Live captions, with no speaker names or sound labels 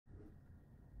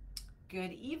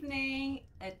Good evening.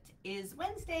 It is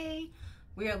Wednesday.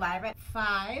 We are live at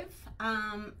 5.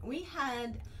 We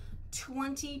had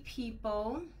 20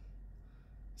 people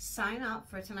sign up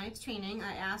for tonight's training.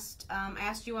 I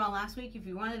asked you all last week if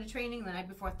you wanted a training the night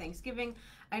before Thanksgiving.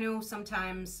 I know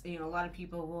sometimes, a lot of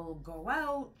people will go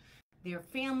out, their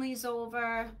family's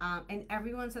over, and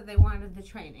everyone said they wanted the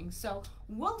training. So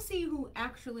we'll see who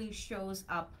actually shows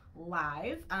up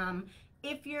live.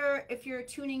 If you're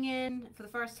tuning in for the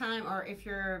first time, or if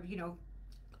you're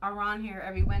are on here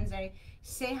every Wednesday,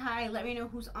 say hi. Let me know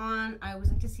who's on. I always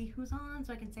like to see who's on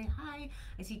so I can say hi.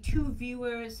 I see 2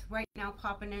 viewers right now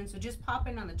popping in, so just pop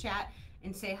in on the chat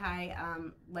and say hi.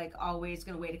 Like always,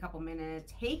 gonna wait a couple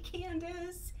minutes. Hey,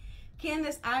 Candace,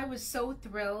 I was so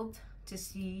thrilled to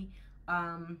see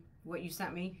what you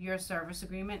sent me, your service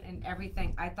agreement and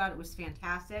everything. I thought it was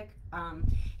fantastic.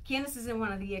 Candace is in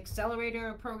one of the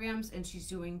accelerator programs and she's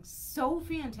doing so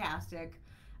fantastic.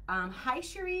 Hi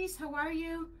Cherise, how are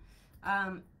you?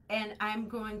 And I'm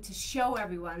going to show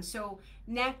everyone. So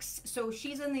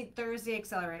she's in the Thursday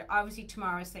accelerator. Obviously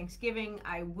tomorrow is Thanksgiving.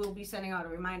 I will be sending out a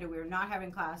reminder. We're not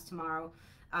having class tomorrow.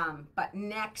 But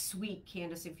next week,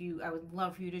 Candace, I would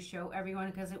love for you to show everyone,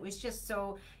 because it was just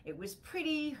it was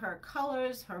pretty. Her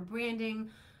colors, her branding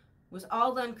was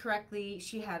all done correctly.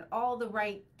 She had all the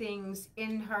right things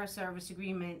in her service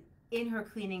agreement, in her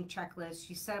cleaning checklist.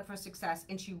 She set up for success,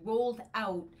 and she rolled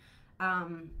out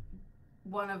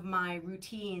one of my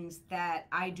routines that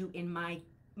I do in my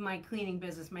cleaning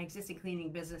business, my existing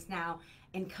cleaning business now,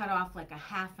 and cut off like a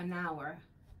half an hour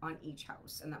on each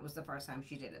house. And that was the first time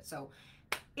she did it. So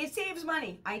it saves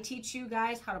money. I teach you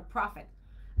guys how to profit.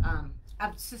 I'm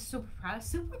just super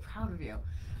proud of you.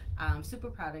 Super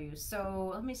proud of you.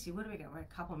 So let me see, what do we got? We're a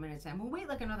couple minutes in. We'll wait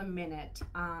like another minute.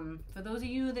 For those of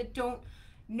you that don't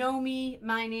know me,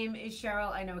 my name is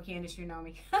Cheryl. I know, Candace, you know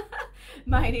me.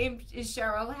 My name is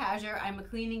Cheryl Hager. I'm a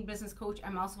cleaning business coach.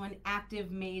 I'm also an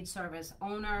active maid service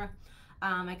owner.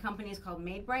 My company is called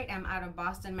Maid Bright. I'm out of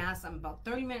Boston, Mass. I'm about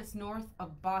 30 minutes north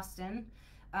of Boston.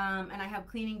 And I have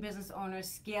cleaning business owners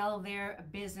scale their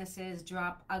businesses,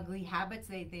 drop ugly habits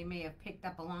they may have picked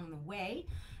up along the way,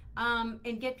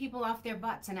 and get people off their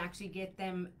butts and actually get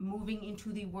them moving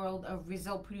into the world of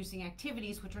result-producing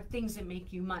activities, which are things that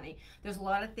make you money. There's a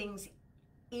lot of things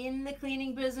in the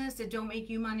cleaning business that don't make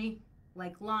you money,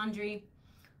 like laundry,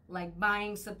 like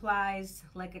buying supplies,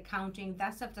 like accounting.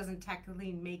 That stuff doesn't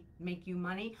technically make you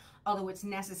money, although it's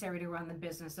necessary to run the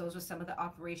business. Those are some of the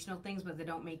operational things, but they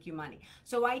don't make you money.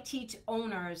 So I teach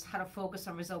owners how to focus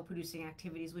on result-producing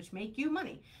activities which make you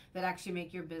money, that actually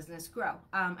make your business grow.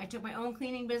 I took my own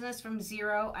cleaning business from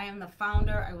zero. I am the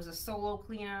founder. I was a solo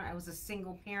cleaner. I was a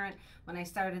single parent when I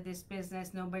started this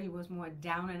business. Nobody was more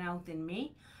down and out than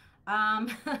me.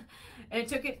 And it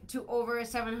took it to over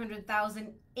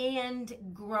 700,000 and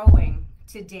growing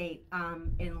to date,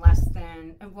 in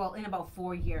about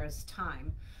 4 years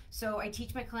time. So I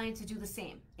teach my clients to do the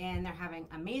same, and they're having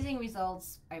amazing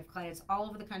results. I have clients all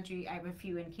over the country. I have a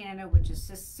few in Canada, which is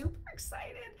just super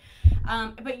excited.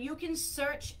 But you can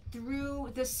search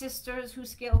through the Sisters Who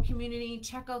Scale community,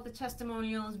 check out the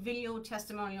testimonials, video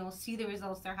testimonials, see the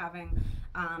results they're having.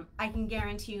 I can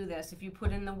guarantee you this: if you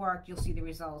put in the work, you'll see the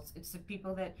results. It's the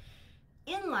people that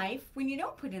in life, when you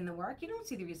don't put in the work, you don't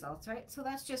see the results, right? So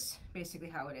that's just basically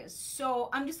how it is. So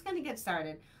I'm just going to get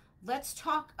started. Let's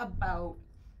talk about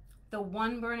the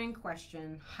one burning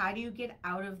question: how do you get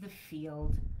out of the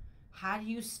field? How do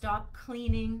you stop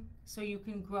cleaning so you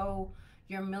can grow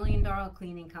your $1 million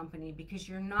cleaning company? Because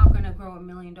you're not going to grow a $1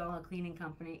 million cleaning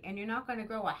company, and you're not going to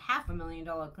grow a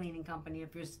 $500,000 cleaning company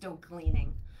if you're still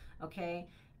cleaning. Okay?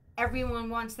 Everyone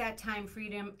wants that time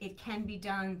freedom. It can be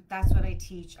done. That's what I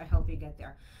teach. I help you get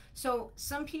there. So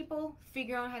some people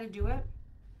figure out how to do it,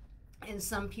 and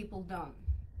some people don't.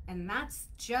 And that's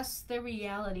just the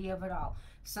reality of it all.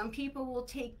 Some people will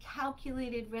take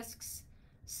calculated risks.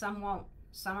 Some won't.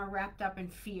 Some are wrapped up in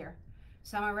fear.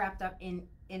 Some are wrapped up in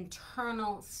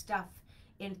internal stuff,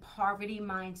 in poverty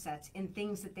mindsets, in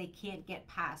things that they can't get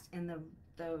past. And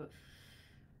the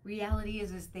reality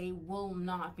is they will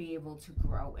not be able to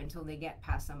grow until they get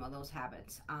past some of those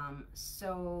habits.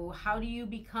 So how do you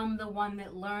become the one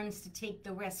that learns to take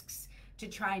the risks, to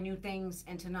try new things,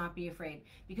 and to not be afraid?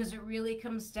 Because it really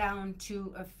comes down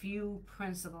to a few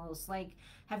principles. Like,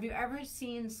 have you ever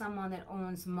seen someone that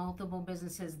owns multiple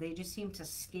businesses? They just seem to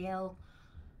scale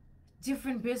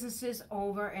different businesses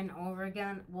over and over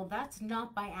again. Well, that's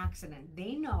not by accident.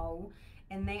 They know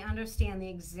and they understand the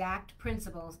exact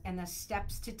principles and the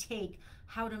steps to take,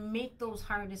 how to make those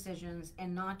hard decisions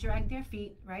and not drag their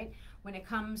feet, right? when it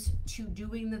comes to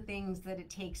doing the things that it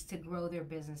takes to grow their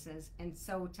businesses. And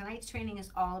so tonight's training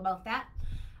is all about that.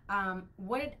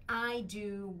 What did I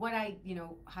do?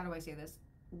 How do I say this?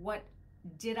 What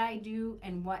did I do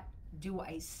and what do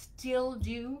I still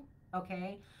do?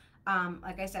 Okay.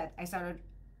 Like I said, I started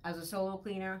as a solo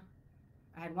cleaner.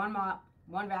 I had one mop,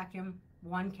 one vacuum,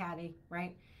 one caddy,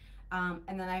 right?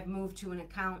 And then I've moved to an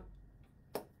account,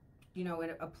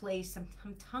 at a place.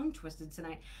 I'm tongue twisted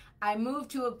tonight. I moved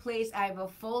to a place. I have a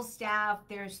full staff.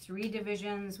 There's 3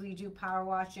 divisions. We do power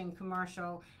washing,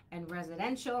 commercial, and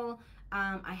residential.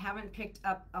 I haven't picked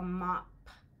up a mop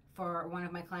for one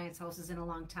of my clients' houses in a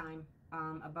long time.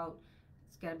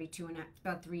 It's got to be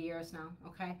about 3 years now.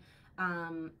 Okay.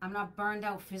 I'm not burned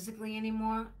out physically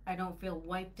anymore. I don't feel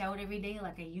wiped out every day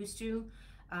like I used to.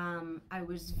 I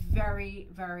was very,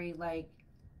 very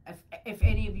if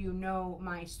any of you know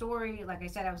my story, like I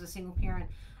said, I was a single parent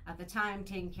at the time,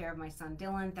 taking care of my son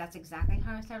Dylan. That's exactly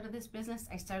how I started this business.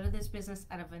 I started this business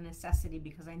out of a necessity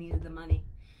because I needed the money,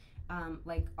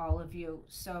 like all of you.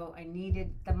 So I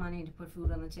needed the money to put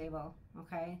food on the table,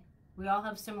 okay? We all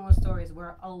have similar stories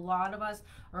where a lot of us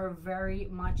are very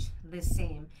much the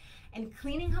same. And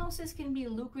cleaning houses can be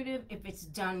lucrative if it's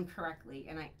done correctly.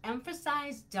 And I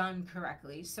emphasize done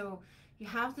correctly. So you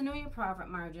have to know your profit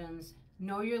margins,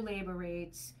 know your labor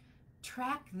rates,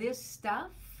 track this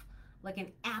stuff like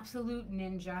an absolute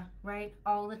ninja, right?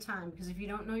 All the time. Because if you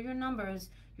don't know your numbers,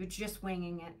 you're just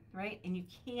winging it, right? And you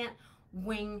can't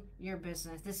wing your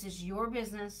business. This is your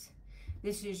business.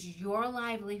 This is your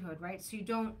livelihood, right? So you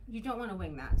don't want to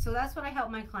wing that. So that's what I help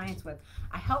my clients with.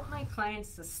 I help my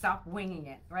clients to stop winging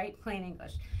it, right? Plain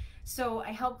English. So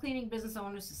I help cleaning business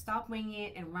owners to stop winging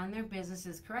it and run their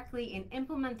businesses correctly and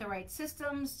implement the right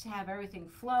systems to have everything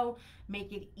flow,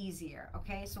 make it easier,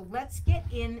 okay? So let's get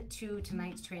into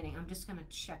tonight's training. I'm just gonna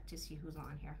check to see who's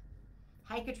on here.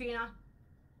 Hi, Katrina.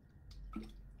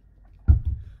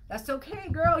 That's okay,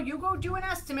 girl. You go do an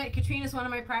estimate. Katrina's one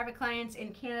of my private clients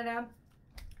in Canada.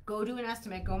 Go do an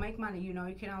estimate. Go make money. You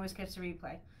can always catch the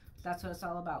replay. That's what it's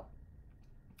all about.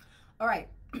 All right.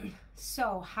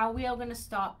 So how we are going to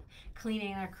stop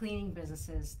cleaning our cleaning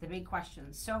businesses, the big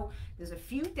questions. So there's a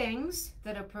few things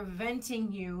that are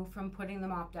preventing you from putting the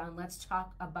mop down. Let's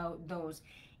talk about those.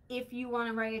 If you want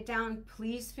to write it down,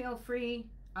 please feel free.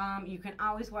 You can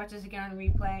always watch this again on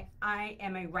replay. I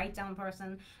am a write down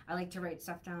person. I like to write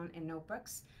stuff down in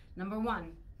notebooks. Number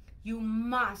 1, you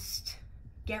must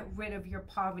get rid of your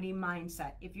poverty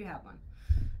mindset if you have one.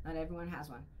 Not everyone has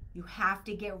one. You have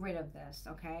to get rid of this,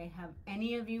 okay? Have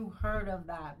any of you heard of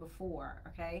that before,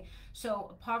 okay?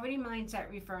 So a poverty mindset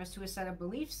refers to a set of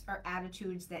beliefs or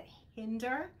attitudes that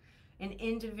hinder an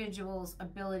individual's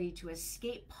ability to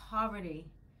escape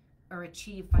poverty or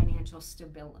achieve financial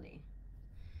stability.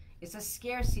 It's a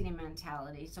scarcity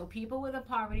mentality. So people with a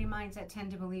poverty mindset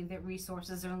tend to believe that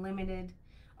resources are limited,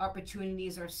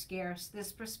 opportunities are scarce.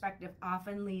 This perspective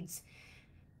often leads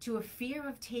to a fear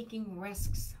of taking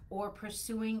risks or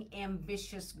pursuing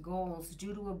ambitious goals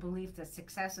due to a belief that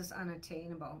success is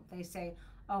unattainable. They say,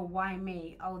 oh, why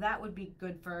me? Oh, that would be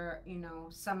good for,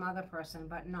 some other person,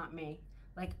 but not me.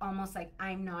 Like almost like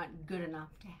I'm not good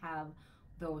enough to have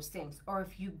those things. Or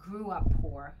if you grew up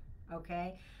poor,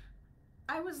 okay?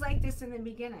 I was like this in the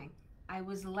beginning. I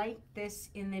was an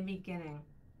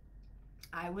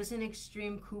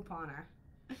extreme couponer.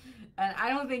 And I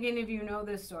don't think any of you know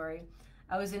this story.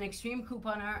 I was an extreme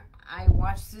couponer. I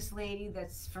watched this lady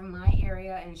that's from my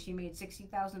area, and she made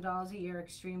 $60,000 a year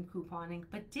extreme couponing.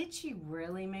 But did she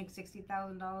really make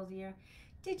 $60,000 a year?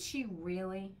 Did she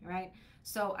really, right?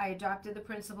 So I adopted the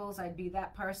principles. I'd be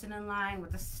that person in line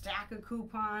with a stack of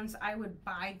coupons. I would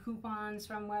buy coupons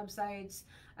from websites.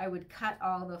 I would cut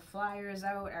all the flyers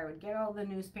out. I would get all the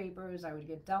newspapers. I would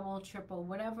get double, triple,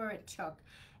 whatever it took.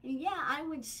 And yeah, I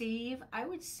would save a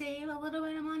little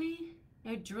bit of money.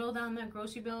 I drill down that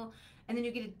grocery bill, and then you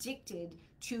get addicted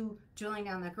to drilling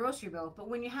down that grocery bill. But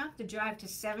when you have to drive to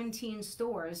 17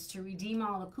 stores to redeem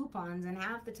all the coupons, and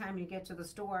half the time you get to the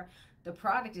store, the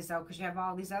product is out because you have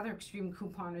all these other extreme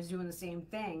couponers doing the same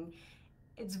thing,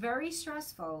 it's very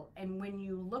stressful. And when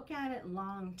you look at it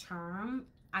long term,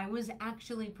 I was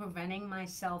actually preventing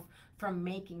myself from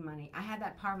making money. I had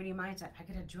that poverty mindset. I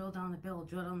gotta drill down the bill.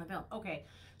 Okay,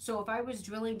 so if I was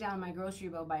drilling down my grocery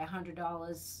bill by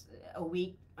 $100 a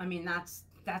week, I mean, that's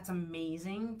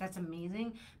amazing. That's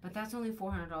amazing, but that's only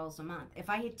 $400 a month. If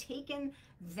I had taken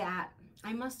that,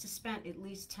 I must have spent at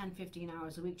least 10, 15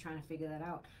 hours a week trying to figure that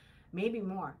out. Maybe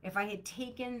more. If I had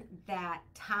taken that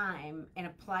time and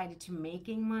applied it to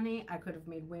making money, I could have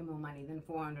made way more money than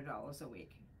 $400 a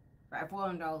week. right?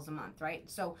 $400 a month, right?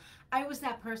 So I was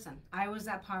that person. I was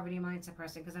that poverty mindset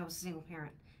person because I was a single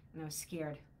parent and I was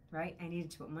scared, right? I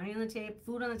needed to put money on the table,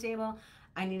 food on the table.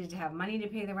 I needed to have money to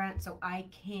pay the rent. So I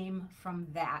came from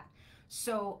that.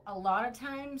 So a lot of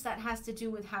times that has to do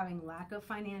with having lack of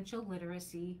financial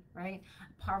literacy, right?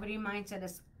 Poverty mindset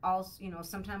is also,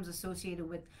 sometimes associated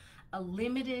with a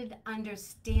limited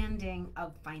understanding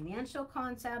of financial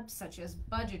concepts such as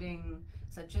budgeting,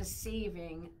 such as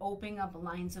saving, opening up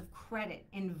lines of credit,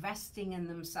 investing in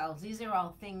themselves. These are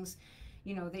all things,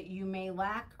 that you may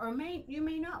lack or you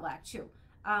may not lack too.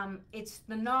 It's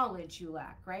the knowledge you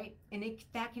lack, right? And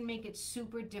that can make it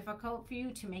super difficult for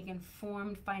you to make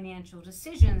informed financial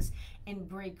decisions and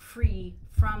break free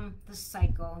from the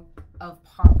cycle of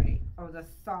poverty or the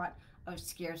thought of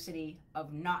scarcity,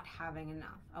 of not having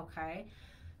enough, okay?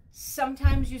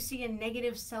 Sometimes you see a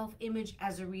negative self-image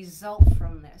as a result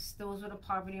from this. Those with a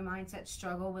poverty mindset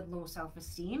struggle with low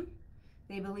self-esteem.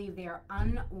 They believe they are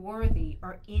unworthy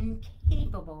or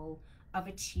incapable of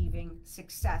achieving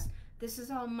success. This is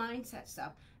all mindset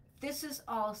stuff. This is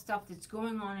all stuff that's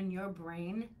going on in your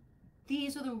brain.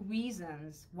 These are the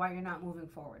reasons why you're not moving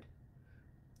forward.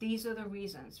 These are the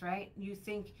reasons, right? You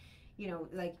think,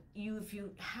 if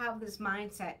you have this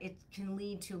mindset, it can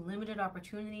lead to limited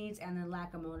opportunities and then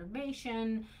lack of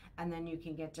motivation, and then you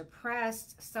can get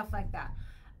depressed, stuff like that.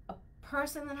 A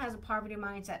person that has a poverty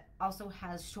mindset also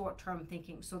has short-term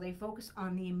thinking. So they focus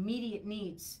on the immediate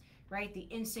needs, right? The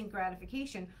instant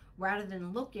gratification, rather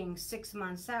than looking 6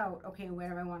 months out, okay,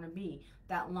 where do I want to be?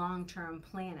 That long-term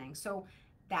planning. So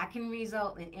that can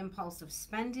result in impulsive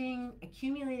spending,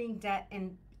 accumulating debt,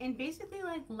 and basically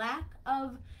like lack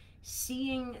of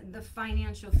seeing the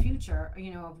financial future,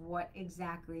 of what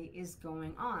exactly is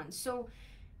going on. So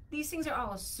these things are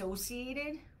all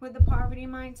associated with the poverty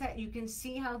mindset. You can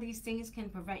see how these things can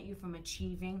prevent you from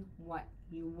achieving what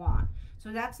you want.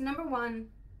 So that's number one.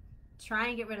 Try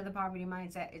and get rid of the poverty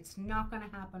mindset. It's not going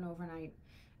to happen overnight.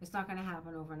 It's not going to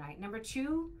happen overnight. Number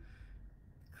two,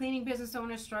 cleaning business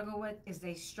owners struggle with is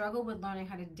they struggle with learning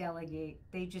how to delegate.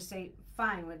 They just say,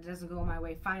 fine, when it doesn't go my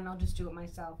way, fine, I'll just do it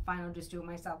myself. Fine, I'll just do it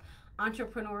myself.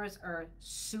 Entrepreneurs are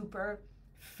super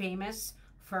famous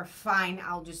for fine,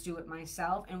 I'll just do it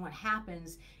myself. And what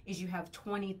happens is you have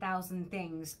 20,000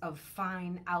 things of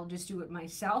fine, I'll just do it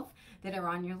myself that are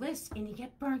on your list, and you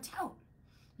get burnt out.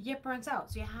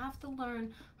 So you have to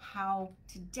learn how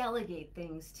to delegate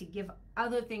things, to give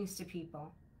other things to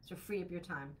people, to free up your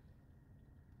time.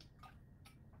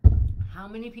 How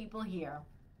many people here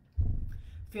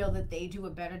feel that they do a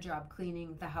better job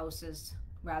cleaning the houses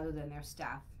rather than their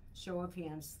staff? Show of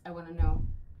hands. I want to know.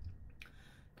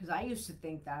 Because I used to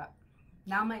think that.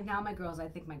 Now my girls, I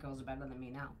think my girls are better than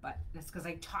me now. But that's because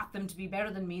I taught them to be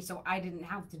better than me, so I didn't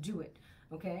have to do it.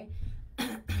 Okay?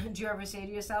 Do you ever say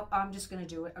to yourself, oh, I'm just going to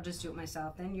do it. I'll just do it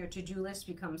myself. Then your to-do list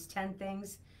becomes 10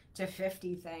 things to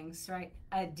 50 things, right?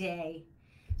 A day.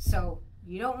 So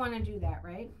you don't want to do that,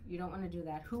 right? You don't want to do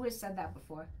that. Who has said that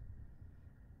before?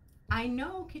 I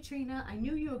know, Katrina. I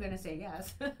knew you were going to say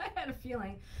yes. I had a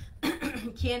feeling.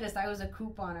 Candace, I was a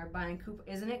couponer buying coupons.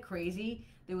 Isn't it crazy?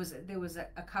 There was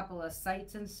a couple of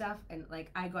sites and stuff, and like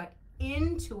I got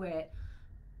into it.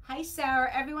 Hi, Sarah.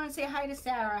 Everyone say hi to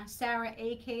Sarah. Sarah,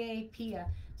 a.k.a. Pia.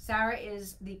 Sarah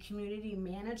is the community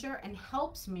manager and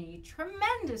helps me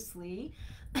tremendously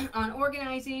on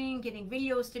organizing, getting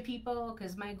videos to people,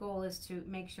 because my goal is to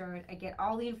make sure I get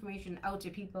all the information out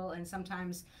to people, and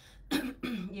sometimes,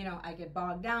 I get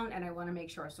bogged down and I want to make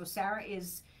sure. So Sarah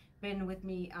is been with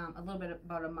me a little bit,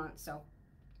 about a month, so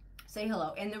say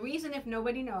hello. And the reason, if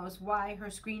nobody knows why her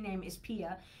screen name is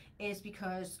Pia, is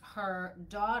because her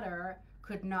daughter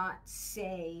could not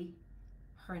say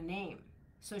her name.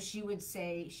 So she wouldn't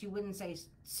say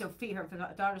Sophia.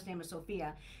 Her daughter's name is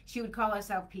Sophia. She would call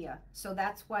herself Pia. So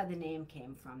that's why the name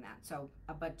came from that. So,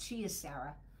 but she is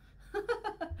Sarah.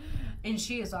 And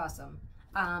she is awesome.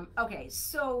 Okay,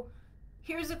 so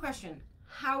here's the question.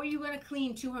 How are you going to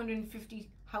clean 250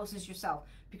 houses yourself?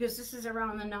 Because this is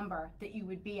around the number that you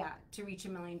would be at to reach $1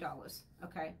 million.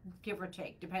 Okay, give or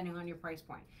take, depending on your price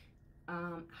point.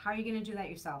 How are you going to do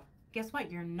that yourself? Guess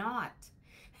what? You're not.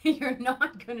 You're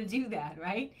not going to do that,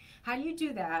 right? How do you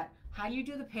do that? How do you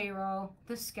do the payroll,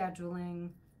 the scheduling,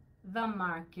 the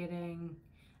marketing,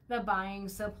 the buying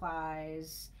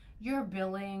supplies, your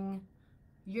billing,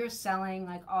 your selling,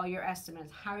 like all your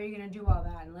estimates? How are you going to do all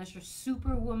that? Unless you're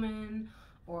Superwoman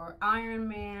or Iron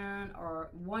Man or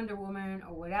Wonder Woman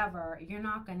or whatever, you're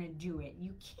not going to do it.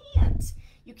 You can't.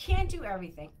 You can't do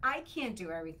everything. I can't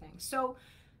do everything. So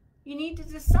you need to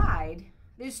decide.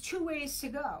 There's two ways to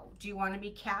go. Do you want to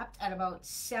be capped at about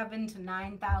 $7,000 to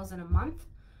 $9,000 a month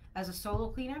as a solo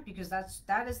cleaner, because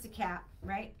that is the cap,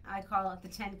 right? I call it the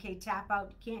 10K tap out.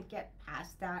 You can't get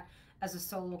past that as a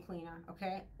solo cleaner,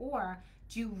 okay? Or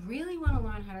do you really want to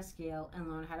learn how to scale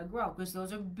and learn how to grow? Because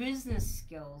those are business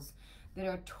skills that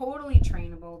are totally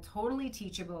trainable, totally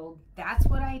teachable. That's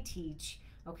what I teach,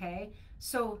 okay?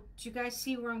 So do you guys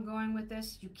see where I'm going with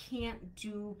this? You can't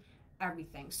do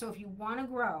everything. So if you want to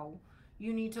grow,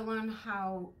 you need to learn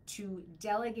how to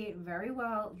delegate very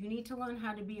well. You need to learn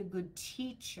how to be a good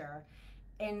teacher.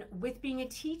 And with being a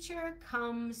teacher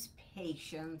comes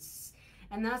patience.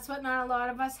 And that's what not a lot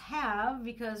of us have,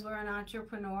 because we're an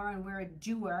entrepreneur and we're a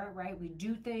doer, right? We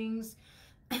do things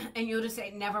and you'll just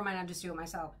say, never mind, I'll just do it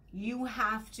myself. You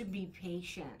have to be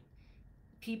patient.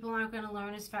 People aren't going to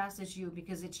learn as fast as you,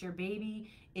 because it's your baby,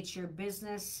 it's your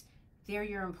business, they're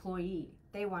your employee.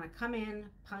 They want to come in,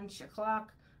 punch a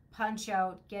clock, punch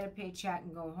out, get a paycheck,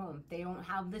 and go home. They don't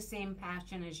have the same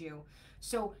passion as you.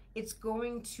 So it's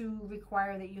going to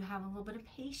require that you have a little bit of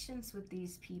patience with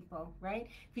these people, right?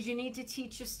 Because you need to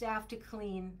teach your staff to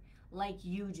clean like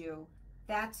you do.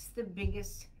 That's the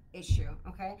biggest issue,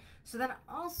 okay? So that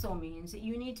also means that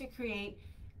you need to create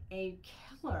a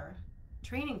killer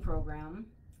training program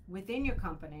within your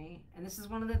company. And this is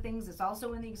one of the things that's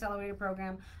also in the accelerator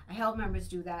program. I help members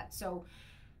do that. So,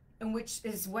 and which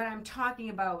is what I'm talking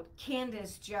about.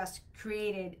 Candace just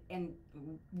created and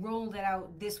rolled it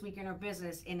out this week in her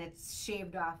business, and it's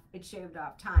shaved off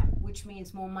time, which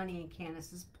means more money in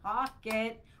Candace's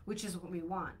pocket, which is what we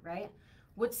want, right?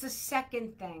 What's the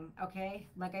second thing? Okay,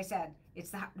 like I said, it's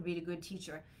to be a good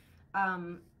teacher.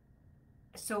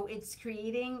 So it's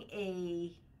creating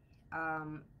a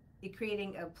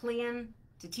plan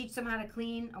to teach them how to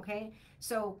clean. Okay,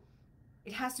 so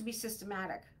it has to be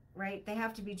systematic, right? They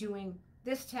have to be doing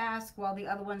this task while the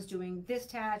other one's doing this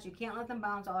task. You can't let them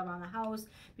bounce all around the house,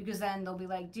 because then they'll be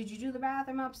like, did you do the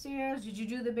bathroom upstairs? Did you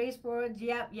do the baseboards?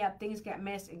 Yep, things get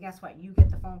missed. And guess what? You get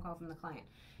the phone call from the client.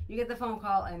 You get the phone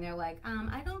call and they're like,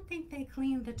 I don't think they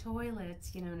cleaned the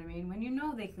toilets. You know what I mean? When you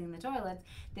know they cleaned the toilets,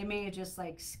 they may have just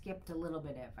like skipped a little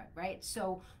bit of it, right?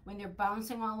 So when they're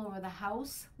bouncing all over the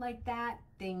house like that,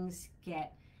 things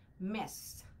get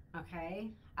missed,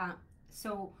 okay?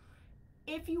 So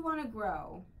if you want to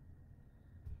grow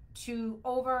to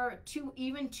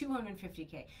even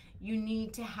 250K, you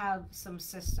need to have some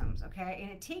systems, okay?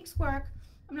 And it takes work.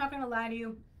 I'm not going to lie to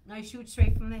you. I shoot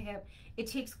straight from the hip. It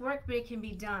takes work, but it can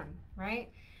be done,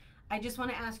 right? I just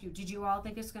want to ask you, did you all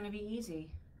think it's going to be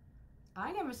easy?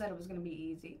 I never said it was going to be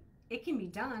easy. It can be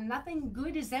done. Nothing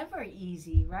good is ever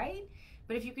easy, right?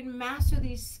 But if you can master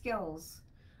these skills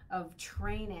of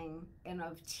training and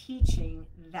of teaching,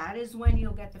 that is when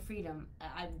you'll get the freedom.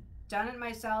 I've done it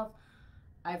myself.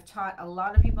 I've taught a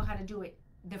lot of people how to do it.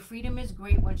 The freedom is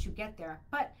great once you get there.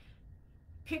 But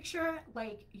picture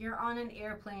like you're on an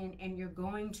airplane and you're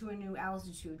going to a new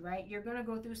altitude, right? You're going to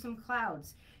go through some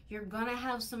clouds. You're going to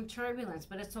have some turbulence,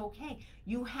 but it's okay.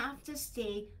 You have to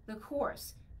stay the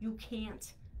course. You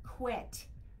can't quit.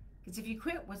 Because if you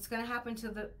quit, what's going to happen to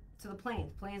the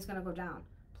plane? The plane's going to go down.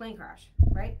 Plane crash,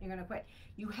 right? You're going to quit.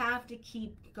 You have to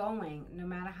keep going no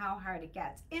matter how hard it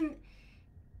gets. And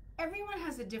everyone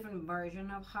has a different version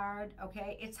of hard,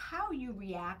 okay? It's how you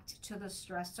react to the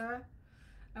stressor.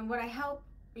 And what I help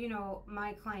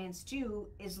my clients do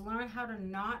is learn how to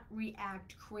not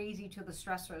react crazy to the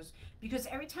stressors, because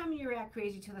every time you react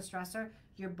crazy to the stressor,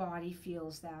 your body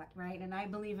feels that, right? And I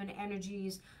believe in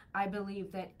energies. I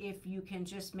believe that if you can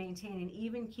just maintain an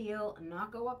even keel and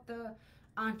not go up the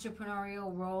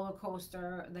entrepreneurial roller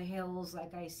coaster, the hills,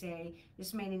 like I say,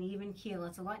 just maintain an even keel,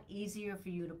 it's a lot easier for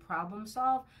you to problem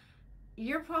solve.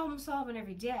 You're problem solving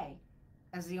every day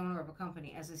as the owner of a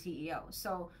company, as a CEO.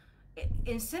 So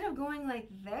instead of going like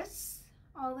this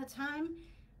all the time,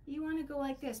 you want to go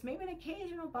like this. Maybe an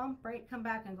occasional bump, break, come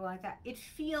back and go like that. It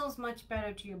feels much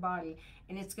better to your body,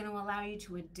 and it's going to allow you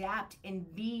to adapt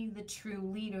and be the true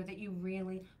leader that you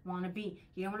really want to be.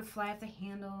 You don't want to fly off the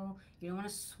handle. You don't want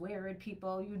to swear at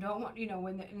people. You don't want,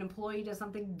 when an employee does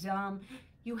something dumb.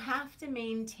 You have to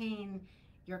maintain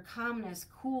your calmness,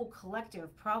 cool,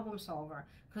 collective, problem solver,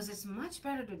 because it's much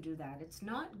better to do that. It's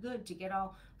not good to get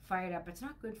all fired up. It's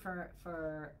not good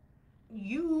for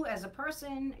you as a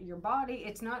person, your body.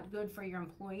 It's not good for your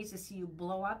employees to see you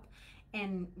blow up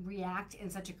and react in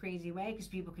such a crazy way, because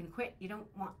people can quit. You don't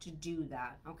want to do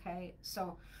that, okay?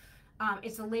 So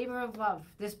it's a labor of love.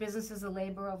 This business is a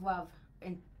labor of love,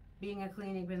 and being a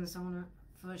cleaning business owner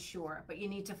for sure. But you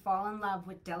need to fall in love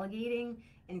with delegating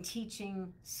and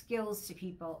teaching skills to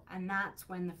people, and that's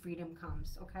when the freedom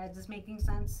comes, okay? Is this making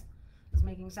sense? Is this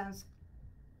making sense?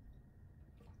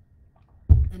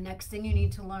 The next thing you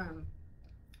need to learn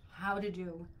how to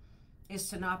do is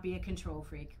to not be a control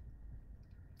freak.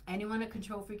 Anyone a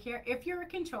control freak here? If you're a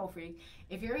control freak,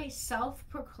 if you're a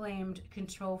self-proclaimed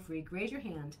control freak, raise your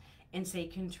hand and say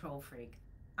control freak.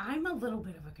 I'm a little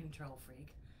bit of a control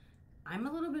freak. I'm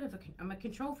a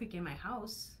control freak in my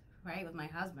house, right, with my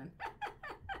husband.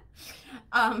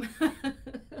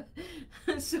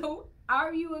 So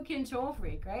are you a control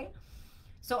freak, right?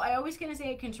 So I always gonna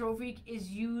say a control freak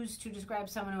is used to describe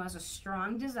someone who has a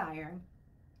strong desire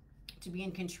to be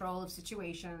in control of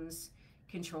situations,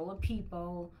 control of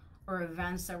people, or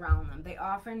events around them. They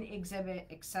often exhibit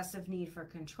excessive need for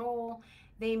control.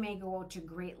 They may go out to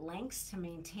great lengths to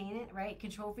maintain it, right?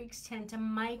 Control freaks tend to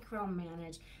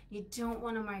micromanage. You don't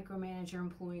want to micromanage your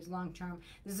employees long term.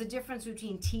 There's a difference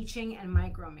between teaching and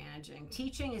micromanaging.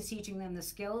 Teaching is teaching them the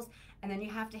skills, and then you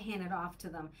have to hand it off to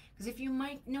them. Because if you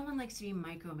no one likes to be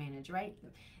micromanaged, right?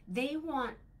 They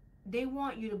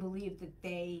want you to believe that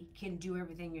they can do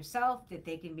everything yourself, that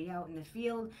they can be out in the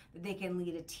field, that they can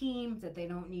lead a team, that they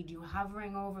don't need you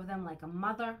hovering over them like a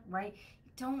mother, right?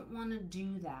 You don't want to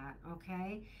do that,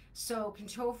 okay? So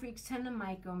control freaks tend to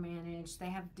micromanage. They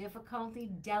have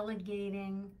difficulty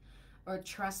delegating or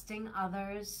trusting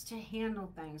others to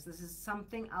handle things. This is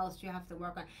something else you have to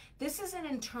work on. This is an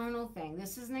internal thing.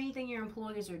 This isn't anything your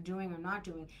employees are doing or not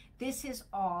doing. This is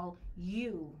all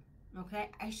you. Okay,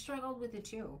 I struggled with it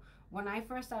too. When I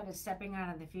first started stepping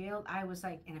out of the field, I was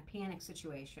like in a panic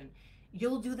situation.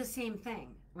 You'll do the same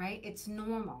thing, right? It's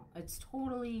normal. It's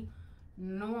totally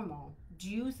normal. Do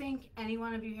you think any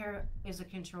one of you here is a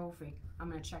control freak? I'm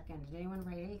going to check in. Did anyone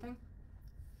write anything?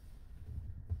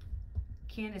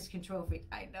 Candace, control freak.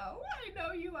 I know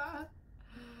you are.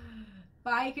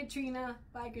 Bye, Katrina.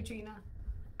 Bye, Katrina.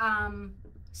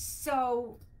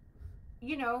 So,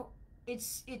 you know,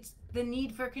 it's the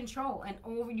need for control, and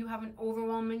you have an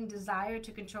overwhelming desire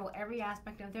to control every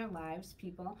aspect of their lives,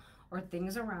 people or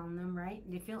things around them, right?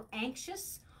 They feel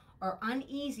anxious or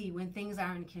uneasy when things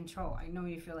are in control. I know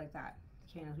you feel like that,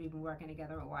 Candace. We've been working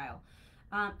together a while.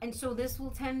 And so this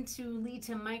will tend to lead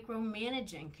to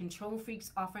micromanaging. Control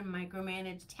freaks often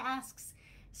micromanage tasks,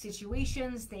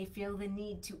 situations. They feel the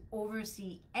need to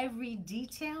oversee every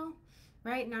detail,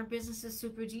 right? And our business is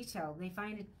super detailed. They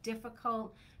find it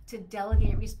difficult to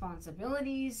delegate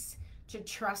responsibilities, to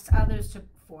trust others to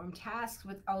perform tasks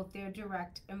without their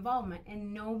direct involvement.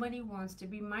 And nobody wants to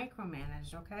be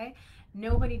micromanaged, okay?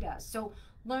 Nobody does. So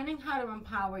learning how to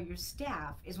empower your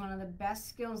staff is one of the best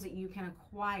skills that you can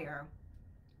acquire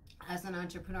as an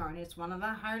entrepreneur, and it's one of the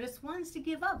hardest ones to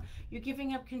give up. You're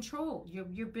giving up control.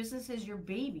 Your business is your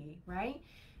baby, right?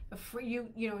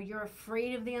 You're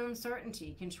afraid of the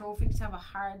uncertainty. Control freaks have a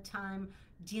hard time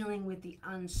dealing with the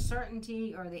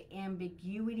uncertainty or the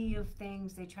ambiguity of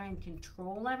things. They try and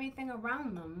control everything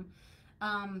around them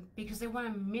because they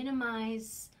want to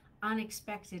minimize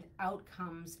unexpected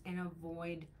outcomes and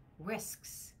avoid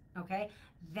risks, okay?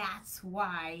 That's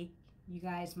why you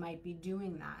guys might be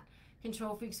doing that.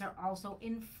 Control freaks are also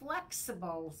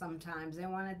inflexible sometimes. They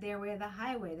want it their way or the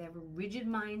highway. They have a rigid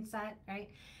mindset, right?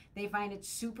 They find it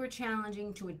super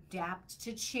challenging to adapt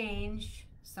to change.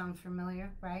 Sound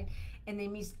familiar, right? And they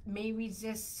may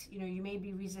resist, you may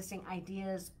be resisting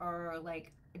ideas or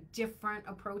like different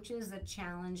approaches that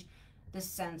challenge the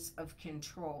sense of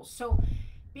control. So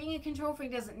being a control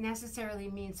freak doesn't necessarily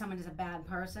mean someone is a bad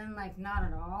person, like not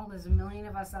at all. There's a million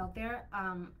of us out there.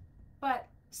 But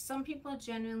some people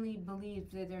genuinely believe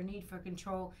that their need for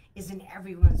control is in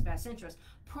everyone's best interest.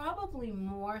 Probably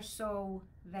more so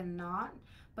than not,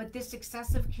 but this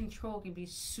excessive control can be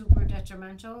super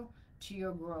detrimental to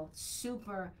your growth.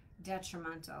 Super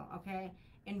detrimental, okay?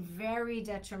 And very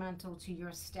detrimental to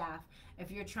your staff. If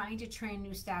you're trying to train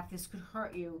new staff, this could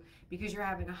hurt you because you're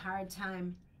having a hard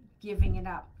time giving it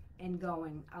up and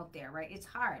going out there, right? It's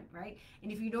hard, right?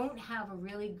 And if you don't have a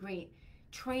really great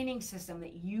training system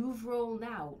that you've rolled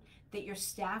out, that your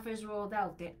staff has rolled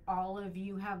out, that all of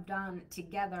you have done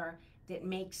together that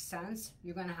makes sense,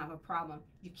 you're going to have a problem.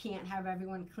 You can't have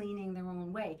everyone cleaning their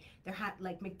own way.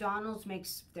 Like McDonald's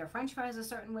makes their French fries a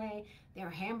certain way, their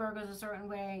hamburgers a certain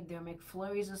way, their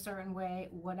McFlurries a certain way,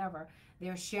 whatever.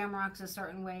 Their Shamrocks a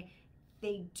certain way.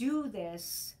 They do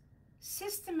this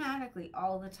systematically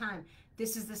all the time.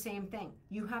 This is the same thing.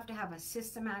 You have to have a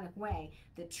systematic way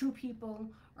that two people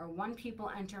or one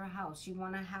people enter a house. You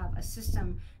want to have a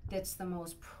system that's the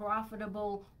most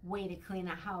profitable way to clean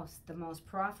a house, the most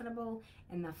profitable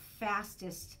and the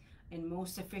fastest and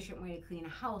most efficient way to clean a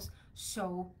house,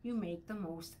 so you make the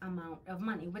most amount of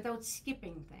money without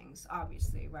skipping things,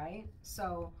 obviously, right?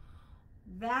 So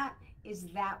that is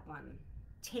that one.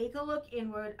 Take a look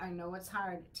inward. I know it's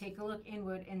hard. Take a look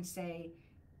inward and say,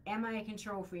 am I a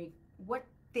control freak? What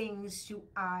things do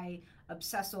I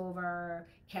obsess over?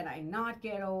 Can I not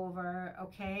get over?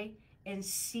 Okay. And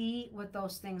see what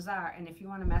those things are. And if you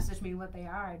want to message me what they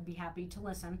are, I'd be happy to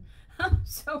listen.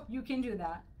 So you can do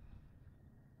that.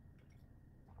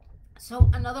 So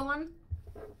another one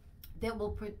that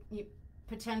will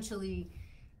potentially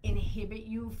inhibit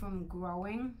you from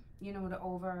growing, to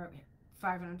over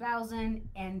 500,000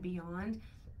 and beyond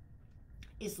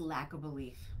is lack of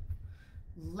belief.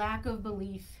 Lack of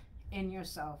belief in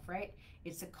yourself, right?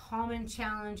 It's a common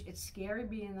challenge. It's scary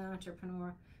being an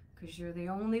entrepreneur because you're the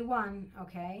only one,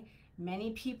 okay?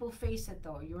 Many people face it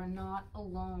though. You're not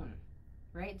alone,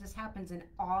 right? This happens in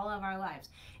all of our lives.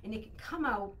 And it can come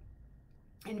out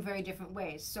in very different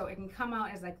ways. So it can come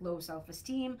out as like low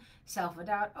self-esteem,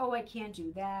 self-doubt. Oh, I can't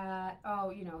do that.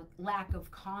 Oh, lack of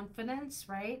confidence,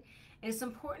 right? And it's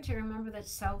important to remember that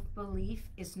self-belief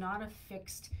is not a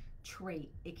fixed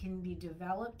trait. It can be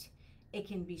developed, it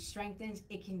can be strengthened,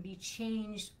 it can be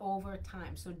changed over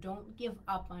time. So don't give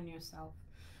up on yourself.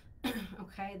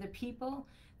 Okay? The people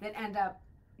that end up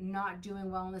not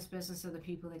doing well in this business are the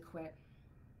people that quit.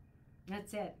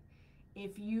 That's it.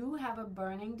 If you have a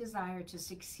burning desire to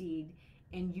succeed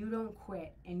and you don't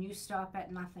quit and you stop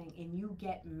at nothing and you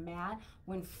get mad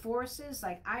when forces,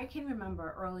 like I can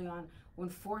remember early on when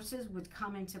forces would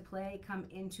come into play, come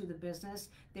into the business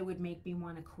that would make me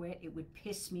want to quit, it would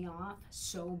piss me off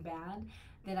so bad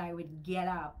that I would get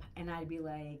up and I'd be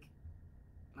like,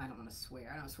 I don't want to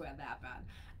swear, I don't swear that bad.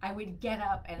 I would get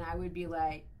up and I would be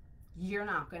like, you're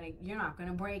not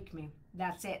gonna break me.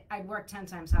 That's it. I'd work 10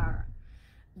 times harder.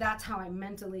 That's how I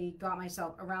mentally got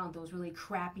myself around those really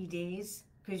crappy days,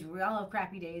 because we all have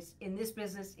crappy days in this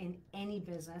business, in any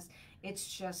business.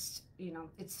 It's just,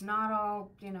 it's not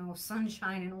all,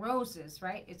 sunshine and roses,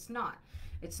 right? It's not.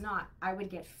 I would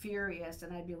get furious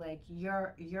and I'd be like,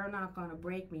 you're not going to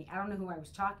break me. I don't know who I was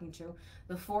talking to,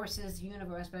 the forces,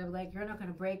 universe, but I'd be like, you're not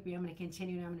going to break me. I'm going to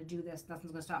continue and I'm going to do this.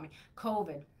 Nothing's going to stop me.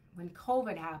 When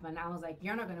COVID happened, I was like,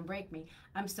 you're not going to break me.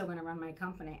 I'm still going to run my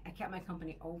company. I kept my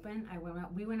company open.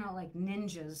 We went out like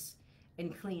ninjas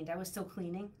and cleaned. I was still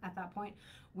cleaning at that point.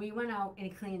 We went out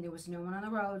and cleaned. There was no one on the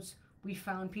roads. We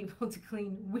found people to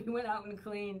clean. We went out and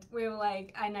cleaned. We were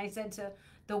like, and I said to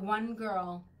the one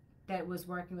girl that was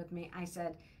working with me, I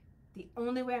said, the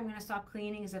only way I'm going to stop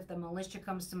cleaning is if the militia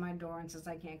comes to my door and says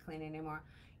I can't clean anymore.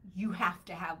 You have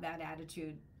to have that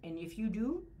attitude. And if you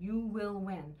do, you will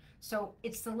win. So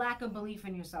it's the lack of belief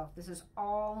in yourself. This is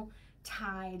all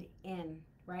tied in,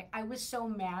 right? I was so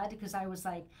mad because I was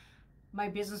like, my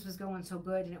business was going so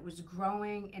good and it was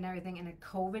growing and everything. And then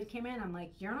COVID came in. I'm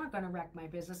like, you're not going to wreck my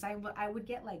business. I would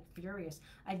get like furious.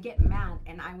 I'd get mad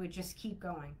and I would just keep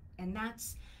going. And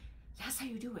that's how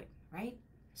you do it, right?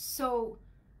 So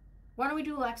why don't we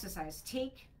do a little exercise?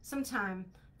 Take some time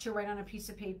to write on a piece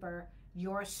of paper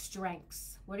your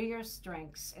strengths. What are your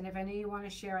strengths? And if any of you want to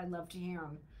share, I'd love to hear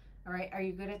them. All right. Are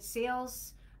you good at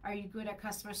sales? Are you good at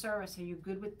customer service? Are you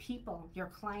good with people, your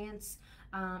clients?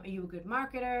 Are you a good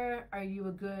marketer? Are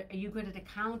you good at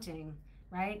accounting?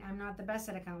 Right? I'm not the best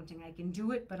at accounting. I can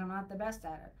do it, but I'm not the best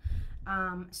at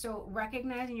it. So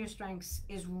recognizing your strengths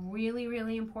is really,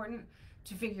 really important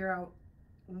to figure out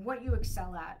what you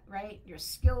excel at, right? Your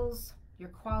skills, your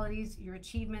qualities, your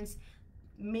achievements.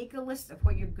 Make a list of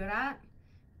what you're good at.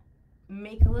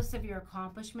 Make a list of your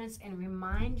accomplishments and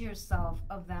remind yourself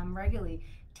of them regularly.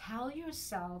 Tell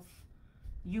yourself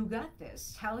you got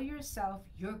this. Tell yourself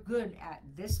you're good at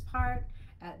this part,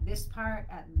 at this part,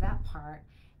 at that part.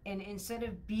 And instead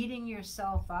of beating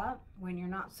yourself up when you're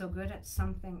not so good at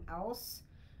something else,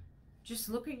 just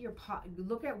look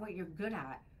at what you're good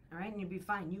at. All right, and you'll be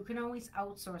fine. You can always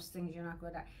outsource things you're not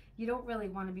good at. You don't really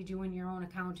want to be doing your own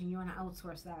accounting. You want to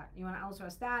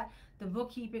outsource that. The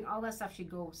bookkeeping, all that stuff should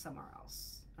go somewhere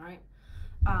else. All right,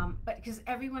 but because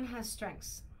everyone has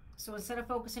strengths, so instead of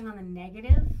focusing on the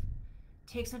negative,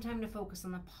 take some time to focus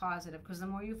on the positive. Because the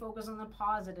more you focus on the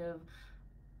positive,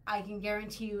 I can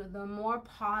guarantee you, the more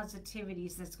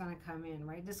positivities that's going to come in.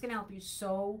 Right, this is going to help you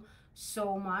so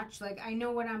much. Like, I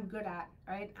know what I'm good at,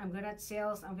 right? I'm good at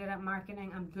sales, I'm good at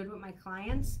marketing, I'm good with my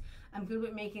clients, I'm good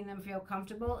with making them feel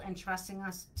comfortable and trusting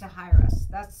us to hire us.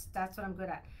 That's what I'm good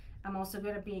at. I'm also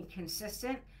good at being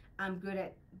consistent. I'm good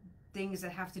at things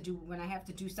that have to do, when I have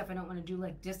to do stuff I don't want to do,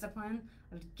 like discipline,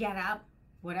 get up,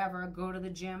 whatever, go to the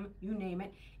gym, you name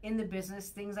it. In the business,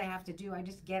 things I have to do, I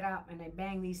just get up and I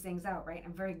bang these things out, right?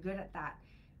 I'm very good at that,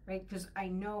 right? Because I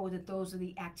know that those are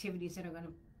the activities that are going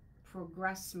to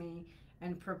progress me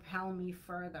and propel me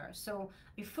further. So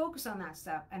I focus on that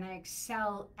stuff and I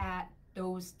excel at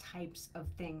those types of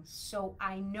things. So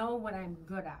I know what I'm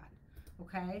good at.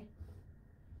 Okay.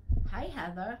 Hi,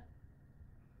 Heather.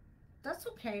 That's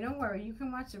okay. Don't worry. You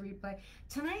can watch the replay.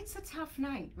 Tonight's a tough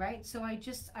night, right? So I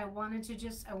wanted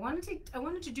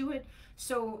to do it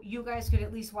so you guys could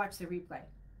at least watch the replay.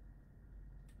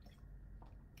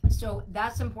 So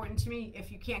that's important to me.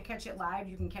 If you can't catch it live,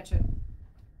 you can catch it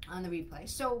on the replay.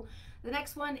 So the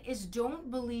next one is don't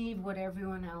believe what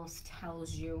everyone else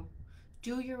tells you.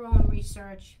 Do your own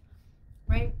research,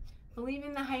 right?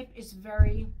 Believing the hype is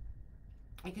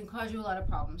it can cause you a lot of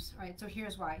problems, right? So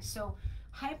here's why. So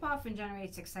hype often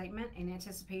generates excitement and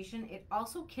anticipation. It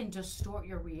also can distort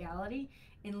your reality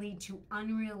and lead to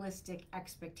unrealistic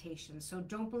expectations. So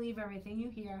don't believe everything you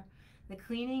hear. The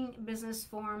cleaning business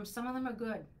forums, some of them are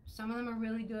good. Some of them are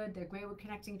really good. They're great with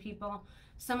connecting people.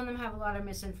 Some of them have a lot of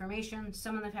misinformation.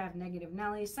 Some of them have negative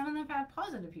Nellies. Some of them have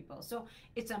positive people. So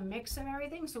it's a mix of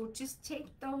everything. So just take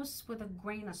those with a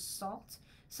grain of salt.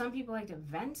 Some people like to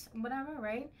vent, whatever,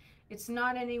 right? It's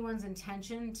not anyone's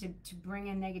intention to bring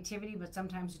in negativity, but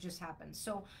sometimes it just happens.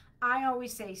 So I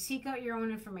always say, seek out your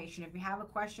own information. If you have a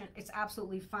question, it's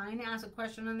absolutely fine to ask a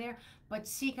question on there, but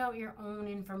seek out your own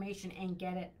information and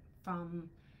get it from,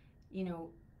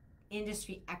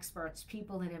 industry experts,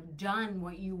 people that have done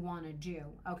what you want to do,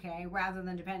 okay? Rather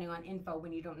than depending on info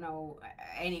when you don't know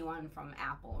anyone from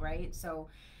Apple, right? So,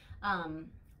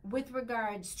 with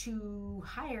regards to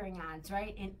hiring ads,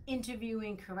 right, and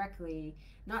interviewing correctly,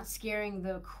 not scaring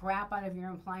the crap out of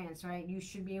your clients, right? You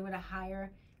should be able to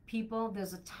hire people.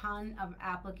 There's a ton of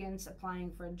applicants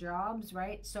applying for jobs,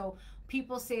 right? So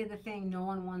people say the thing, no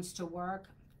one wants to work.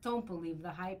 Don't believe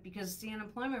the hype, because the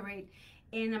unemployment rate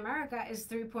in America is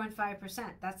 3.5%.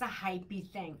 That's a hypey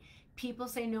thing. People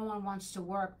say no one wants to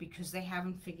work because they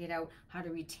haven't figured out how to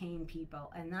retain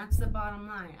people. And that's the bottom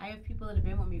line. I have people that have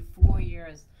been with me 4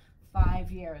 years,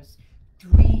 5 years,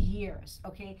 3 years,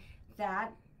 okay?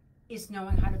 That is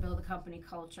knowing how to build a company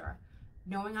culture.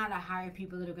 Knowing how to hire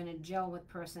people that are going to gel with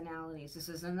personalities. This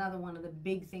is another one of the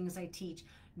big things I teach.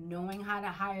 Knowing how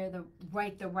to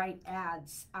write the right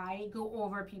ads. I go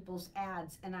over people's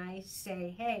ads and I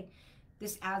say, hey,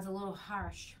 this ad's a little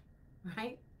harsh,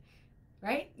 right?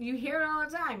 Right? You hear it all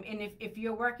the time. And if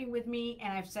you're working with me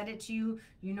and I've said it to you,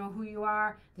 you know who you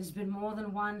are. There's been more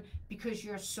than one, because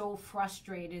you're so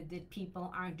frustrated that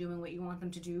people aren't doing what you want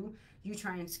them to do. You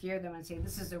try and scare them and say,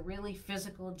 this is a really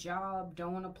physical job.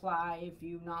 Don't apply if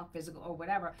you're not physical or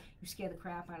whatever. You scare the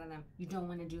crap out of them. You don't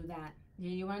want to do that.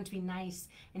 You want it to be nice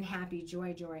and happy,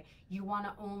 joy. You want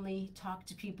to only talk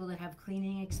to people that have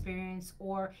cleaning experience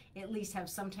or at least have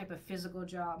some type of physical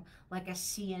job, like a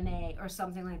CNA or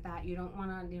something like that. You don't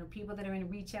want to, people that are in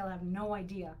retail have no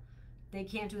idea. They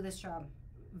can't do this job.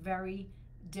 Very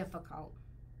difficult.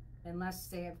 Unless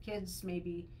they have kids,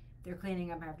 maybe they're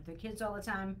cleaning up after their kids all the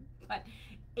time. But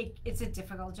it's a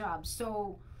difficult job.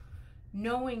 So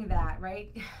knowing that,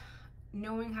 right?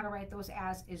 Knowing how to write those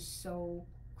ads is so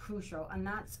crucial, and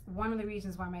that's one of the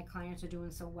reasons why my clients are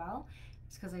doing so well.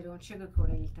 It's because I don't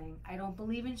sugarcoat anything. I don't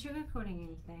believe in sugarcoating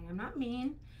anything. I'm not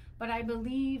mean, but I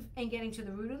believe in getting to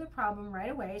the root of the problem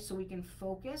right away so we can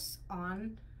focus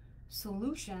on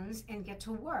solutions and get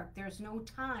to work. There's no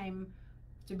time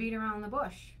to beat around the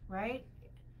bush, right?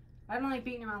 I don't like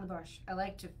beating around the bush. I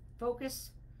like to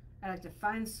focus. I like to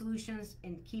find solutions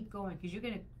and keep going, because you're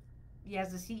gonna,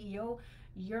 as a CEO,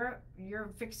 you're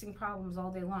fixing problems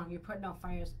all day long. You're putting out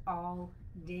fires all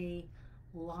day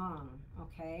long,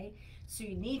 okay? So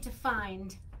you need to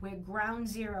find where ground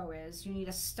zero is. You need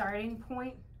a starting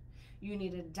point. You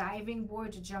need a diving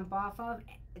board to jump off of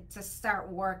to start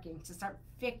working, to start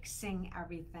fixing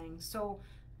everything. So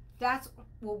that's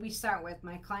what we start with.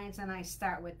 My clients and I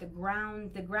start with the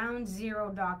ground zero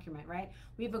document, right?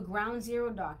 We have a ground zero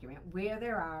document where they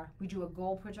are. We do a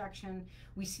goal projection.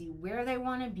 We see where they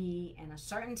want to be in a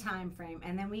certain time frame,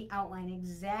 and then we outline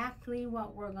exactly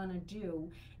what we're going to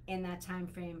do in that time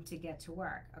frame to get to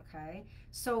work, okay?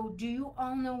 So do you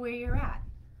all know where you're at?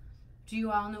 Do you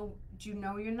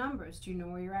know your numbers? Do you know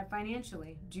where you're at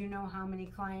financially? Do you know how many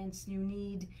clients you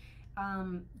need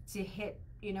to hit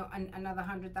another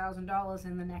 $100,000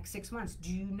 in the next 6 months?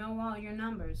 Do you know all your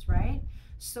numbers, right?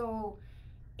 So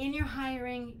in your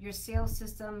hiring, your sales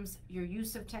systems, your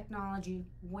use of technology,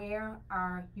 where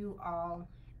are you all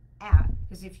at?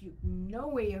 Because if you know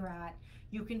where you're at,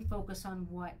 you can focus on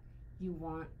what you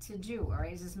want to do. All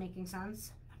right, is this making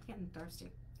sense? I'm getting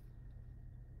thirsty.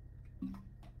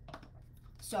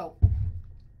 So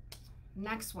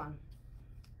next one,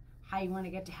 how you want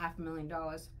to get to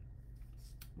 $500,000.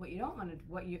 What you don't want to,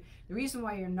 the reason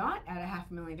why you're not at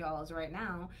 $500,000 right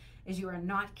now is you are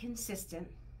not consistent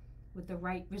with the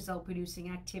right result producing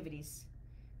activities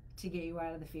to get you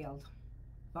out of the field.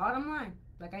 Bottom line,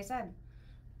 like I said,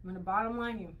 I'm going to bottom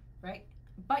line you, right?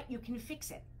 But you can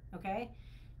fix it. okay?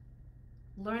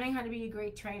 Learning how to be a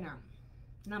great trainer,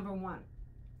 number one.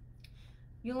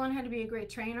 You learn how to be a great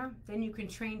trainer, then you can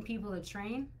train people to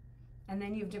train, and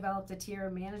then you've developed a tier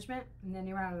of management, and then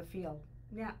you're out of the field.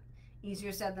 Yeah,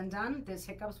 easier said than done. There's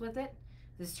hiccups with it,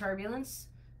 there's turbulence,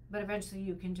 but eventually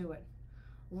you can do it.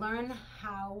 Learn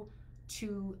how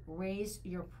to raise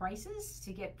your prices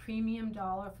to get premium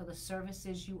dollar for the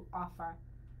services you offer.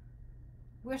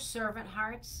 We're servant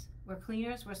hearts. We're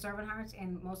cleaners. We're servant hearts,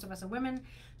 and most of us are women.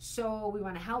 So we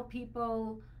want to help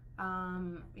people.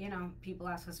 You know, people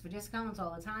ask us for discounts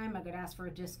all the time. I got asked for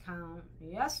a discount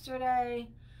yesterday.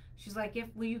 She's like,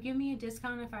 will you give me a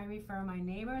discount if I refer my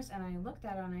neighbors? And I looked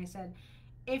at her and I said,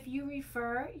 if you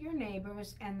refer your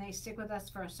neighbors and they stick with us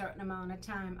for a certain amount of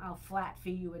time, I'll flat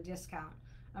fee you a discount.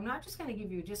 I'm not just going to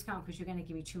give you a discount because you're going to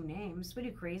give me 2 names. What are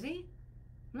you, crazy?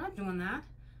 I'm not doing that.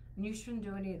 And you shouldn't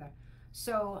do it either.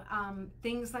 So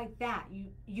things like that.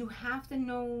 You have to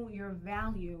know your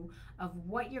value of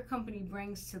what your company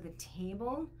brings to the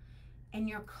table, and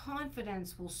your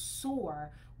confidence will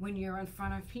soar when you're in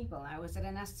front of people. I was at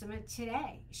an estimate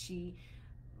today. She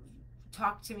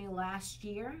talked to me last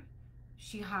year.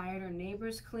 She hired her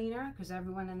neighbor's cleaner because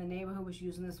everyone in the neighborhood was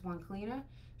using this one cleaner.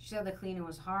 She said the cleaner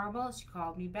was horrible. She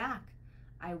called me back.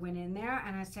 I went in there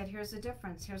and I said, here's the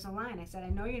difference. Here's a line. I said, I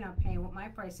know you're not paying what my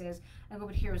price is. I go,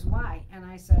 but here's why. And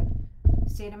I said,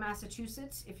 state of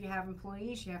Massachusetts, if you have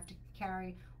employees, you have to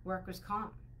carry workers'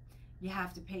 comp. You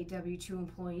have to pay W-2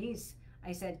 employees.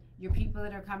 I said, your people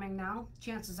that are coming now,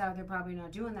 chances are they're probably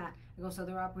not doing that. I go, so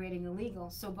they're operating illegal.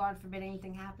 So God forbid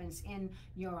anything happens in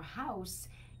your house,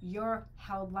 you're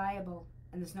held liable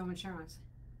and there's no insurance.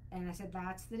 And I said,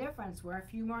 that's the difference. We're a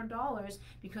few more dollars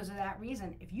because of that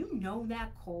reason. If you know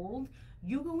that cold,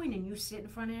 you go in and you sit in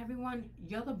front of everyone,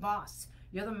 you're the boss.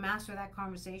 You're the master of that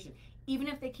conversation. Even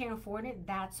if they can't afford it,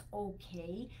 that's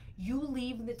okay. You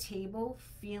leave the table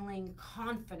feeling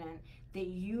confident that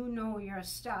you know your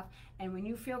stuff. And when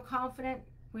you feel confident,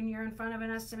 when you're in front of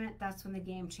an estimate, that's when the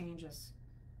game changes.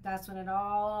 That's when it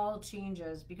all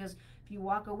changes, because if you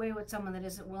walk away with someone that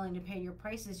isn't willing to pay your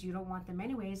prices, you don't want them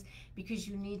anyways, because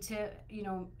you need to,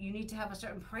 you need to have a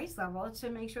certain price level to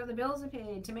make sure the bills are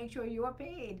paid, to make sure you're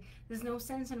paid. There's no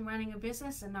sense in running a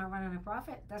business and not running a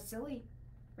profit. That's silly,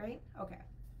 right? Okay.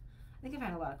 I think I've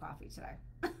had a lot of coffee today.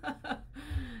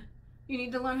 You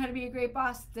need to learn how to be a great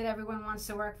boss that everyone wants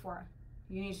to work for.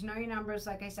 You need to know your numbers,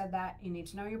 like I said that. You need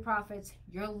to know your profits,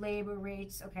 your labor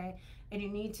rates, okay? And you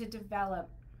need to develop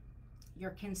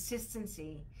your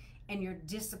consistency and your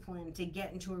discipline to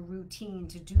get into a routine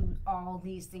to do all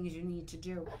these things you need to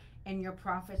do, and your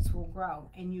profits will grow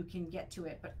and you can get to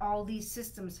it. But all these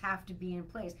systems have to be in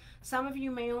place. Some of you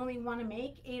may only want to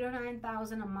make $8,000 or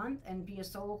 $9,000 a month and be a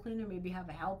solo cleaner, maybe have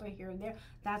a helper here and there.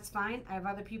 That's fine. I have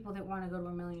other people that want to go to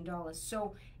 $1 million.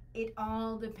 So it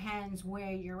all depends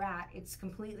where you're at. It's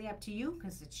completely up to you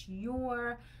because it's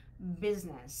your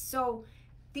business. So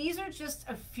these are just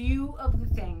a few of the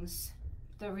things,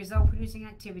 the result producing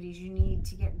activities you need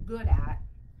to get good at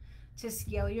to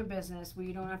scale your business where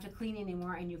you don't have to clean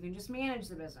anymore and you can just manage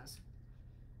the business.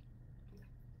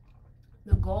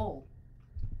 The goal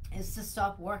is to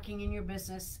stop working in your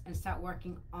business and start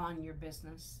working on your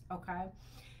business, okay?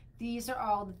 These are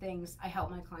all the things I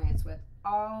help my clients with.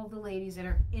 All the ladies that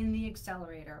are in the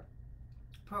accelerator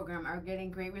program are getting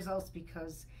great results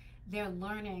because they're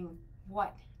learning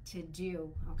what to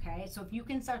do, okay? So if you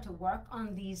can start to work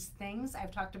on these things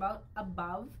I've talked about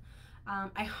above,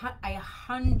 I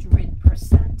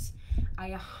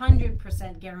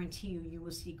 100% guarantee you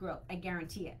will see growth. I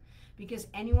guarantee it, because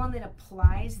anyone that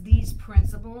applies these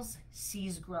principles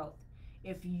sees growth.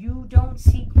 If you don't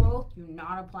see growth, you're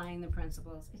not applying the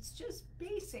principles. It's just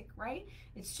basic, right?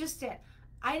 It's just it.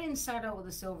 I didn't start out with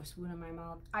a silver spoon in my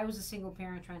mouth. I was a single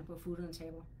parent trying to put food on the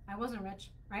table. I wasn't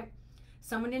rich, right?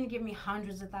 Someone didn't give me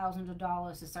hundreds of thousands of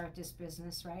dollars to start this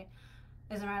business, right?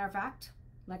 As a matter of fact,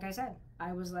 like I said,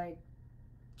 I was like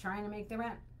trying to make the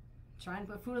rent, trying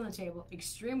to put food on the table,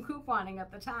 extreme couponing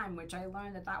at the time, which I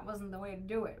learned that wasn't the way to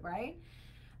do it, right?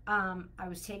 I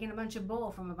was taking a bunch of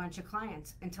bull from a bunch of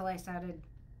clients until I started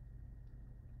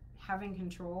having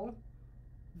control,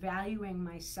 valuing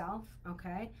myself,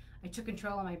 okay? I took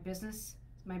control of my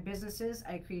businesses.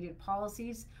 I created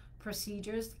policies,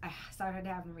 procedures. I started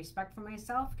having respect for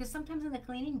myself, because sometimes in the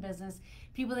cleaning business,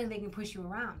 people think they can push you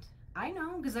around. I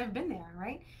know, because I've been there,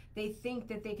 right? They think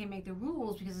that they can make the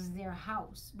rules because it's their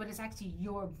house, but it's actually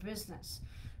your business.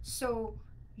 So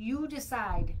you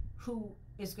decide who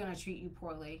is going to treat you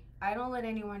poorly. I don't let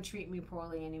anyone treat me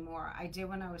poorly anymore. I did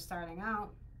when I was starting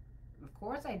out. Of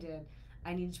course I did.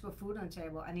 I needed to put food on the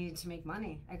table. I needed to make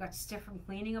money. I got stiff from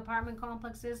cleaning apartment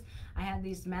complexes. I had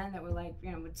these men that were like,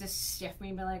 would just stiff me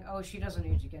and be like, oh, she doesn't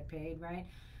need to get paid, right?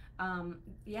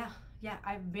 Yeah,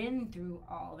 I've been through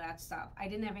all that stuff. I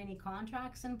didn't have any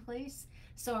contracts in place,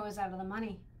 so I was out of the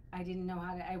money. I didn't know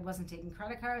how to, I wasn't taking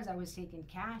credit cards. I was taking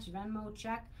cash, Venmo,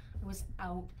 check. I was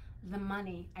out the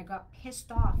money. I got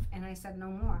pissed off and I said no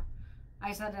more.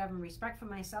 I started having respect for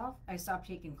myself. I stopped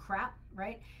taking crap,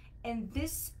 right? And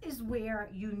this is where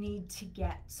you need to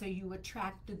get so you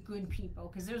attract the good people,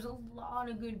 because there's a lot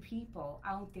of good people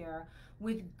out there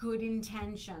with good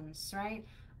intentions, right?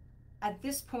 At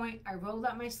this point, I rolled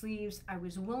up my sleeves. I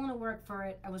was willing to work for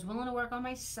it. I was willing to work on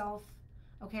myself,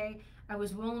 okay? I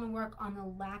was willing to work on the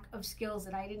lack of skills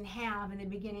that I didn't have in the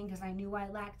beginning, because I knew I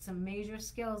lacked some major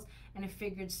skills, and I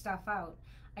figured stuff out.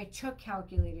 I took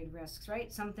calculated risks,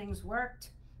 right? Some things worked,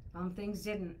 some things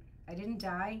didn't. I didn't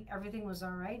die. Everything was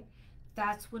all right.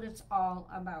 That's what it's all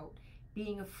about.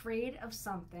 Being afraid of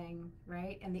something,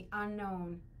 right? And the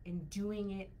unknown, and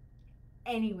doing it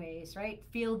anyways, right?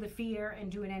 Feel the fear and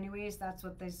do it anyways. That's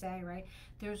what they say, right?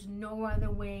 There's no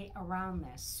other way around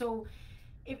this. So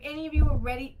if any of you are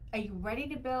ready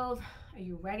to build? Are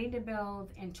you ready to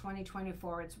build in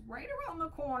 2024? It's right around the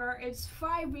corner. It's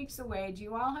 5 weeks away. Do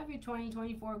you all have your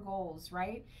 2024 goals,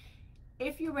 right?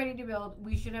 If you're ready to build,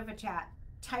 we should have a chat.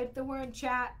 Type the word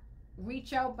chat,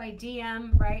 reach out by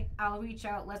DM, right? I'll reach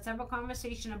out. Let's have a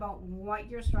conversation about what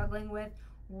you're struggling with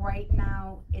right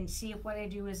now and see if what I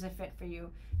do is a fit for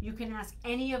you. You can ask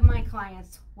any of my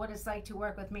clients what it's like to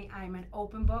work with me. I'm an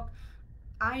open book.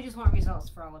 I just want results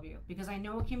for all of you, because I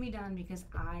know it can be done, because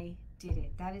I did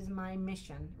it. That is my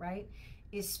mission, right?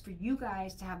 Is for you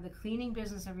guys to have the cleaning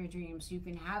business of your dreams, so you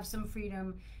can have some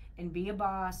freedom and be a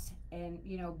boss, and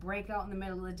break out in the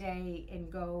middle of the day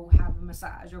and go have a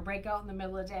massage, or break out in the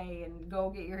middle of the day and go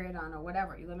get your hair done, or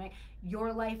whatever.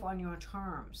 Your life on your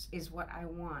terms is what I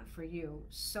want for you.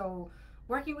 So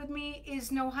working with me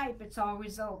is no hype. It's all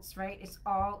results, right? It's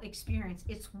all experience.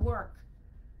 It's work,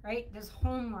 right? There's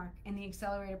homework in the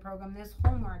accelerator program. There's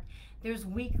homework. There's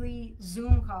weekly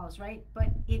Zoom calls, right? But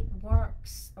it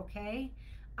works, okay?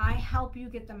 I help you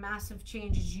get the massive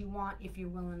changes you want if you're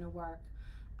willing to work.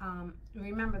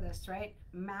 Remember this, right?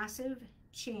 Massive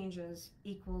changes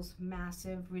equals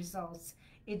massive results.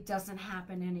 It doesn't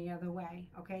happen any other way,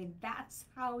 okay? That's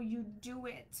how you do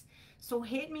it. So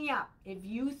hit me up if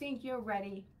you think you're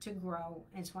ready to grow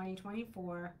in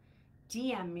 2024.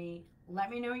 DM me.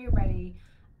 Let me know you're ready.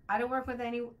 I don't work with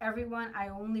everyone. I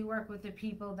only work with the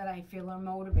people that I feel are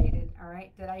motivated, all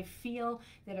right? That I feel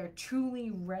that are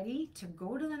truly ready to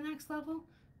go to the next level,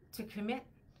 to commit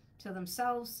to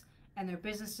themselves and their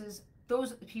businesses.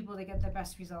 Those are the people that get the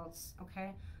best results,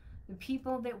 okay? The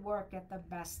people that work get the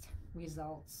best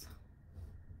results.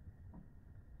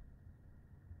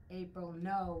 April,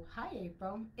 no. Hi,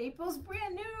 April. April's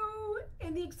brand new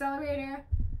in the accelerator.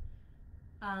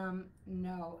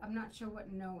 No. I'm not sure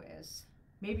what no is.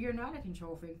 Maybe you're not a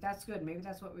control freak. That's good. Maybe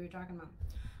that's what we were talking about.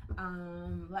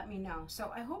 Let me know. So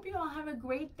I hope you all have a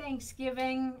great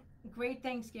Thanksgiving. Great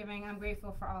Thanksgiving. I'm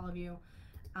grateful for all of you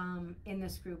in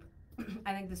this group.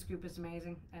 I think this group is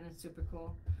amazing and it's super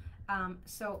cool.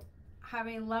 So have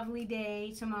a lovely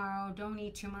day tomorrow. Don't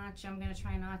eat too much. I'm going to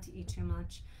try not to eat too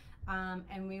much.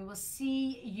 And we will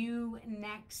see you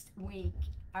next week.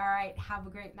 All right. Have a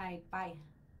great night. Bye.